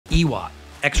EWOT,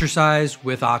 exercise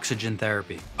with oxygen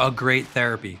therapy. A great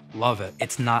therapy, love it.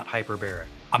 It's not hyperbaric.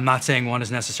 I'm not saying one is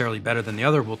necessarily better than the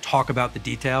other. We'll talk about the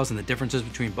details and the differences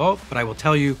between both, but I will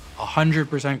tell you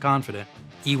 100% confident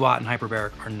EWOT and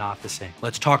hyperbaric are not the same.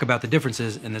 Let's talk about the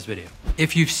differences in this video.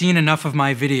 If you've seen enough of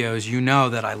my videos, you know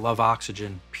that I love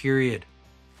oxygen, period.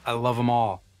 I love them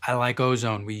all. I like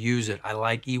ozone, we use it. I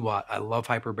like EWOT, I love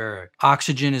hyperbaric.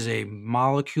 Oxygen is a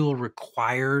molecule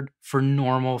required for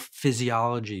normal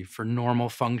physiology, for normal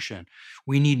function.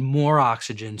 We need more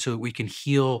oxygen so that we can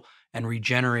heal and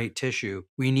regenerate tissue.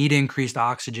 We need increased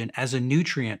oxygen as a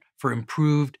nutrient for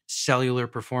improved cellular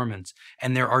performance.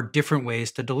 And there are different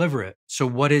ways to deliver it. So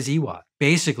what is EWOT?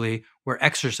 Basically, we're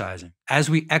exercising. As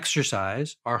we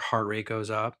exercise, our heart rate goes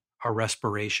up, our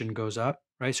respiration goes up,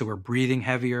 right? So we're breathing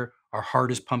heavier, our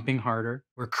heart is pumping harder.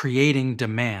 We're creating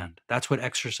demand. That's what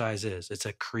exercise is. It's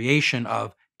a creation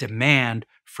of demand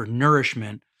for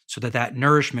nourishment so that that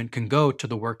nourishment can go to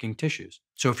the working tissues.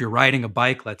 So if you're riding a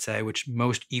bike, let's say, which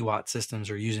most EWOT systems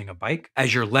are using a bike,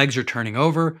 as your legs are turning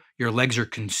over, your legs are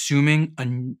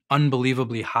consuming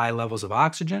unbelievably high levels of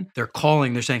oxygen. They're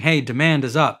saying, hey, demand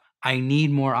is up. I need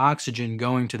more oxygen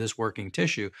going to this working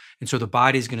tissue. And so the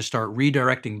body's going to start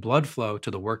redirecting blood flow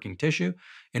to the working tissue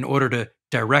in order to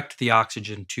direct the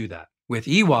oxygen to that. With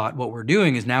EWOT, what we're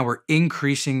doing is now we're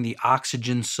increasing the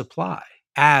oxygen supply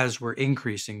as we're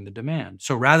increasing the demand.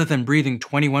 So rather than breathing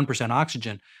 21%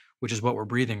 oxygen, which is what we're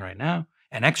breathing right now,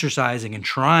 and exercising and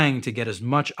trying to get as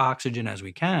much oxygen as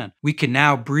we can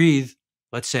now breathe,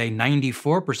 let's say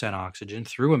 94% oxygen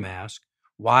through a mask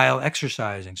while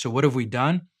exercising. So what have we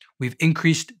done? We've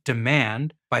increased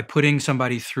demand by putting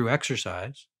somebody through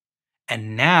exercise,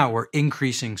 and now we're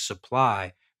increasing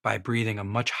supply by breathing a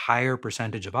much higher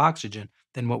percentage of oxygen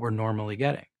than what we're normally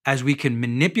getting. As we can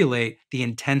manipulate the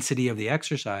intensity of the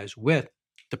exercise with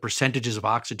the percentages of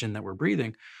oxygen that we're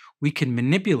breathing, we can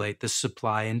manipulate the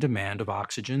supply and demand of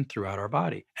oxygen throughout our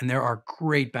body. And there are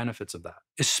great benefits of that,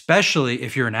 especially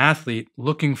if you're an athlete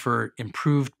looking for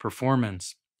improved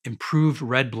performance, improved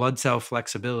red blood cell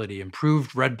flexibility,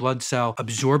 improved red blood cell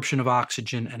absorption of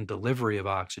oxygen and delivery of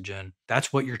oxygen.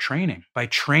 That's what you're training. By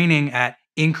training at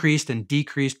increased and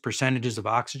decreased percentages of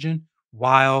oxygen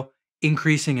while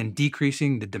increasing and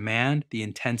decreasing the demand, the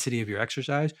intensity of your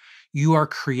exercise, you are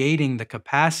creating the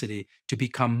capacity to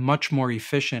become much more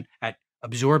efficient at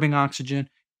absorbing oxygen,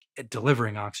 at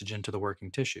delivering oxygen to the working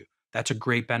tissue. That's a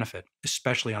great benefit,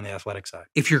 especially on the athletic side.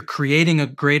 If you're creating a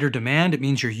greater demand, it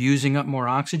means you're using up more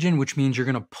oxygen, which means you're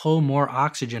going to pull more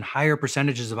oxygen, higher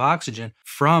percentages of oxygen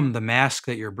from the mask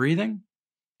that you're breathing.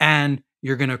 And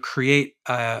you're going to create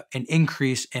an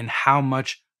increase in how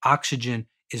much oxygen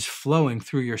is flowing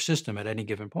through your system at any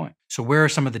given point. So where are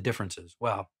some of the differences?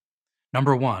 Well,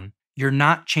 number one, you're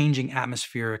not changing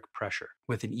atmospheric pressure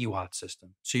with an EWOT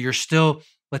system. So you're still,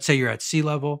 let's say you're at sea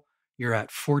level, you're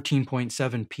at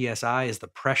 14.7 PSI is the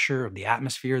pressure of the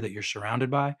atmosphere that you're surrounded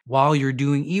by. While you're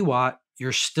doing EWOT,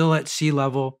 you're still at sea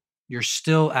level, you're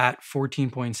still at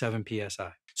 14.7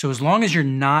 PSI. So as long as you're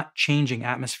not changing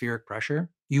atmospheric pressure,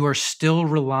 you are still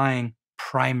relying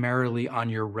primarily on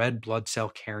your red blood cell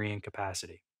carrying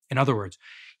capacity. In other words,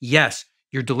 yes,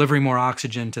 you're delivering more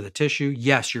oxygen to the tissue.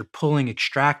 Yes, you're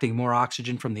extracting more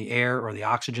oxygen from the air or the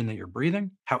oxygen that you're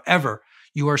breathing. However,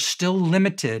 you are still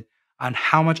limited on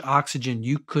how much oxygen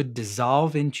you could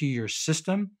dissolve into your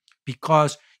system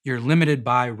because you're limited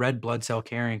by red blood cell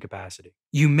carrying capacity.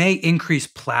 You may increase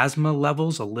plasma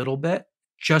levels a little bit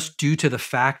just due to the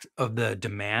fact of the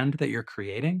demand that you're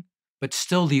creating, but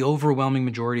still the overwhelming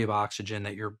majority of oxygen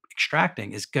that you're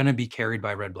extracting is going to be carried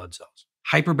by red blood cells.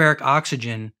 Hyperbaric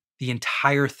oxygen, the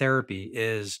entire therapy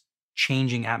is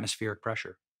changing atmospheric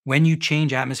pressure. When you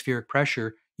change atmospheric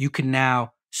pressure, you can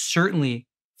now certainly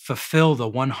fulfill the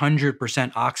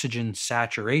 100% oxygen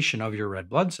saturation of your red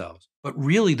blood cells. But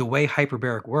really the way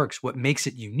hyperbaric works, what makes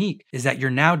it unique is that you're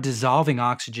now dissolving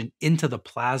oxygen into the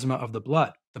plasma of the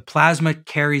blood. The plasma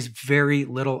carries very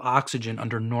little oxygen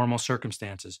under normal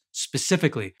circumstances.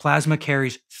 Specifically, plasma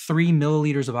carries 3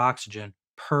 milliliters of oxygen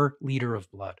per liter of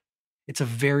blood. It's a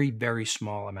very, very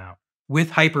small amount.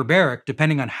 With hyperbaric,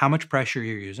 depending on how much pressure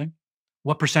you're using,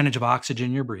 what percentage of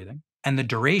oxygen you're breathing, and the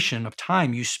duration of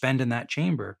time you spend in that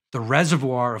chamber, the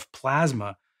reservoir of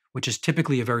plasma, which is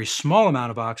typically a very small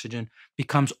amount of oxygen,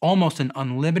 becomes almost an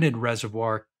unlimited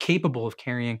reservoir capable of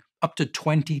carrying up to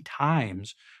 20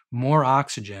 times more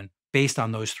oxygen based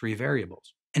on those three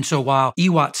variables. And so while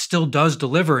EWOT still does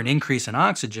deliver an increase in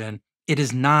oxygen, it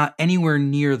is not anywhere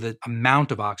near the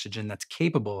amount of oxygen that's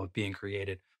capable of being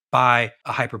created by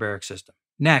a hyperbaric system.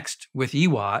 Next, with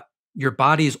EWOT, your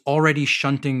body is already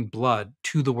shunting blood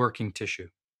to the working tissue.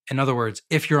 In other words,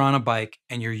 if you're on a bike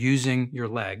and you're using your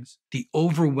legs, the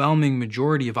overwhelming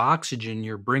majority of oxygen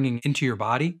you're bringing into your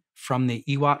body from the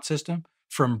EWOT system,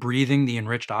 from breathing the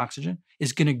enriched oxygen,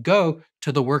 is going to go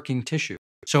to the working tissue.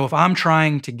 So if I'm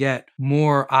trying to get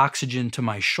more oxygen to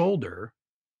my shoulder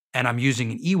and I'm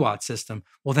using an EWOT system,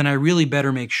 well, then I really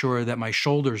better make sure that my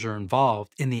shoulders are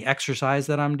involved in the exercise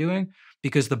that I'm doing,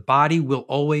 because the body will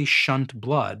always shunt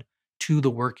blood to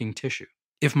the working tissue.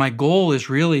 If my goal is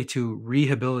really to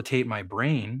rehabilitate my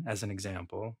brain, as an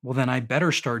example, well, then I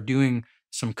better start doing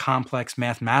some complex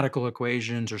mathematical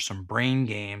equations or some brain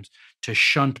games to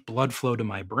shunt blood flow to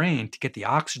my brain to get the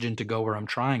oxygen to go where I'm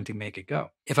trying to make it go.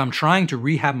 If I'm trying to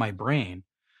rehab my brain,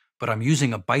 but I'm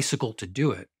using a bicycle to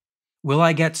do it, will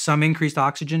I get some increased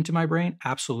oxygen to my brain?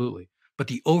 Absolutely. But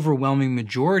the overwhelming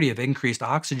majority of increased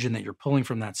oxygen that you're pulling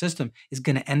from that system is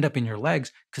going to end up in your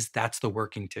legs, because that's the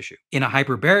working tissue. In a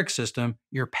hyperbaric system,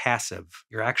 you're passive.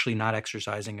 You're actually not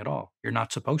exercising at all. You're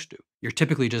not supposed to. You're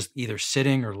typically just either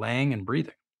sitting or laying and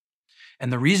breathing.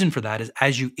 And the reason for that is,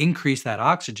 as you increase that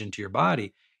oxygen to your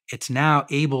body, it's now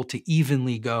able to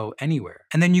evenly go anywhere.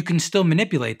 And then you can still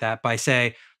manipulate that by,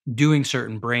 say, doing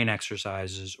certain brain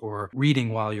exercises or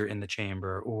reading while you're in the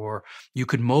chamber, or you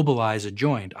could mobilize a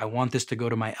joint. I want this to go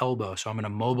to my elbow, so I'm going to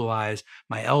mobilize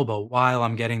my elbow while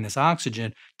I'm getting this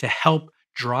oxygen to help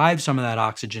drive some of that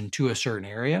oxygen to a certain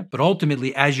area. But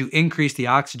ultimately, as you increase the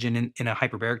oxygen in a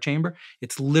hyperbaric chamber,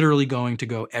 it's literally going to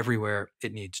go everywhere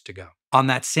it needs to go. On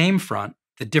that same front,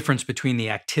 the difference between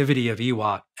the activity of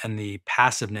EWOT and the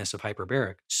passiveness of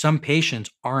hyperbaric, some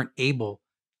patients aren't able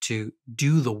to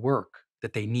do the work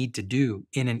that they need to do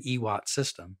in an EWOT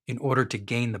system in order to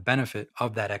gain the benefit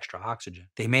of that extra oxygen.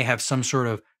 They may have some sort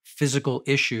of physical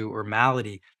issue or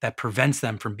malady that prevents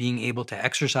them from being able to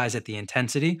exercise at the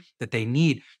intensity that they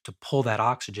need to pull that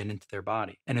oxygen into their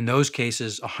body. And in those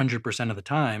cases, 100% of the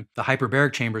time, the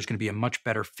hyperbaric chamber is going to be a much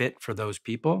better fit for those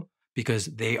people, because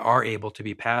they are able to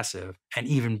be passive. And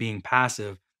even being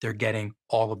passive, they're getting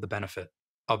all of the benefit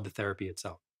of the therapy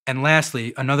itself. And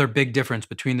lastly, another big difference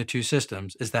between the two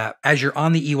systems is that as you're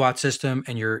on the EWOT system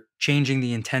and you're changing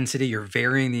the intensity, you're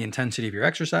varying the intensity of your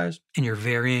exercise, and you're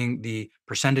varying the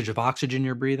percentage of oxygen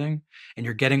you're breathing, and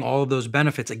you're getting all of those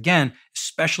benefits. Again,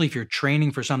 especially if you're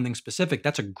training for something specific,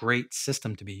 that's a great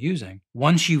system to be using.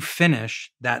 Once you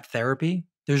finish that therapy,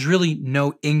 there's really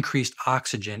no increased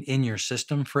oxygen in your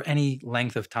system for any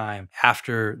length of time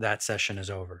after that session is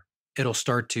over. It'll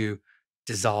start to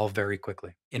dissolve very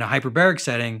quickly. In a hyperbaric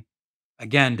setting,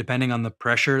 again, depending on the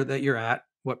pressure that you're at,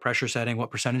 what pressure setting, what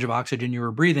percentage of oxygen you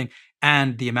were breathing,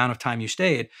 and the amount of time you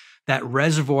stayed, that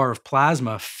reservoir of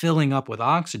plasma filling up with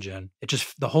oxygen, it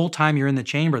just, the whole time you're in the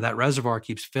chamber, that reservoir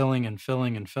keeps filling and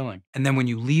filling and filling. And then when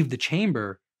you leave the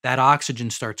chamber, that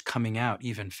oxygen starts coming out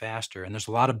even faster. And there's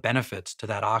a lot of benefits to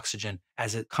that oxygen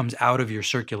as it comes out of your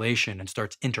circulation and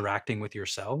starts interacting with your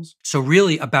cells. So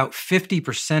really, about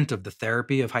 50% of the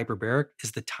therapy of hyperbaric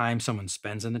is the time someone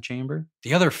spends in the chamber.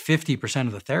 The other 50%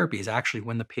 of the therapy is actually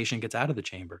when the patient gets out of the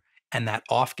chamber and that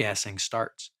off-gassing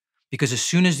starts. Because as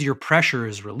soon as your pressure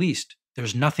is released,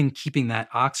 there's nothing keeping that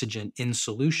oxygen in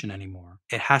solution anymore.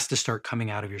 It has to start coming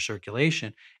out of your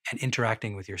circulation and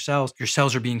interacting with your cells. Your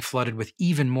cells are being flooded with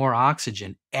even more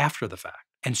oxygen after the fact.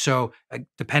 And so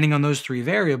depending on those three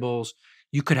variables,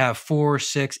 you could have 4,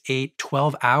 6, 8,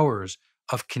 12 hours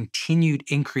of continued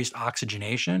increased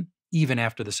oxygenation even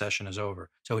after the session is over.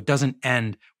 So it doesn't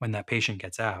end when that patient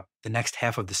gets out. The next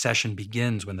half of the session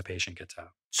begins when the patient gets out.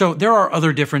 So there are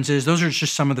other differences. Those are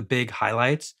just some of the big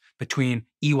highlights between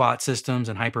EWOT systems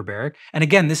and hyperbaric. And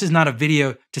again, this is not a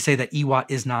video to say that EWOT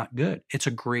is not good. It's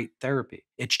a great therapy.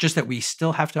 It's just that we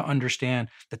still have to understand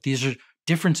that these are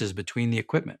differences between the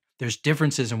equipment. There's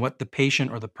differences in what the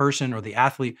patient or the person or the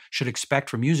athlete should expect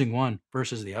from using one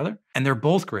versus the other. And they're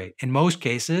both great. In most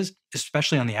cases,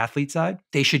 especially on the athlete side,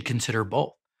 they should consider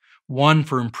both. One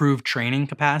for improved training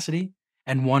capacity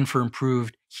and one for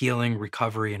improved healing,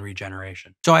 recovery, and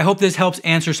regeneration. So I hope this helps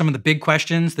answer some of the big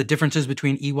questions, the differences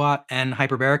between EWOT and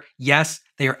hyperbaric. Yes,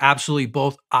 they are absolutely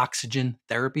both oxygen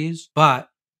therapies, but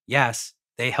yes,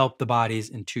 they help the bodies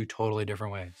in two totally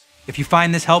different ways. If you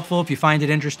find this helpful, if you find it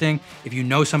interesting, if you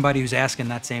know somebody who's asking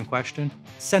that same question,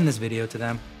 send this video to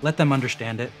them, let them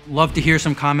understand it. Love to hear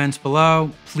some comments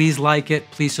below. Please like it,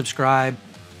 please subscribe.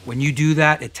 When you do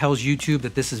that, it tells YouTube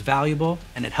that this is valuable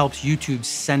and it helps YouTube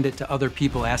send it to other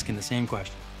people asking the same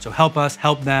question. So help us,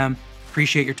 help them.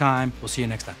 Appreciate your time. We'll see you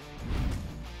next time.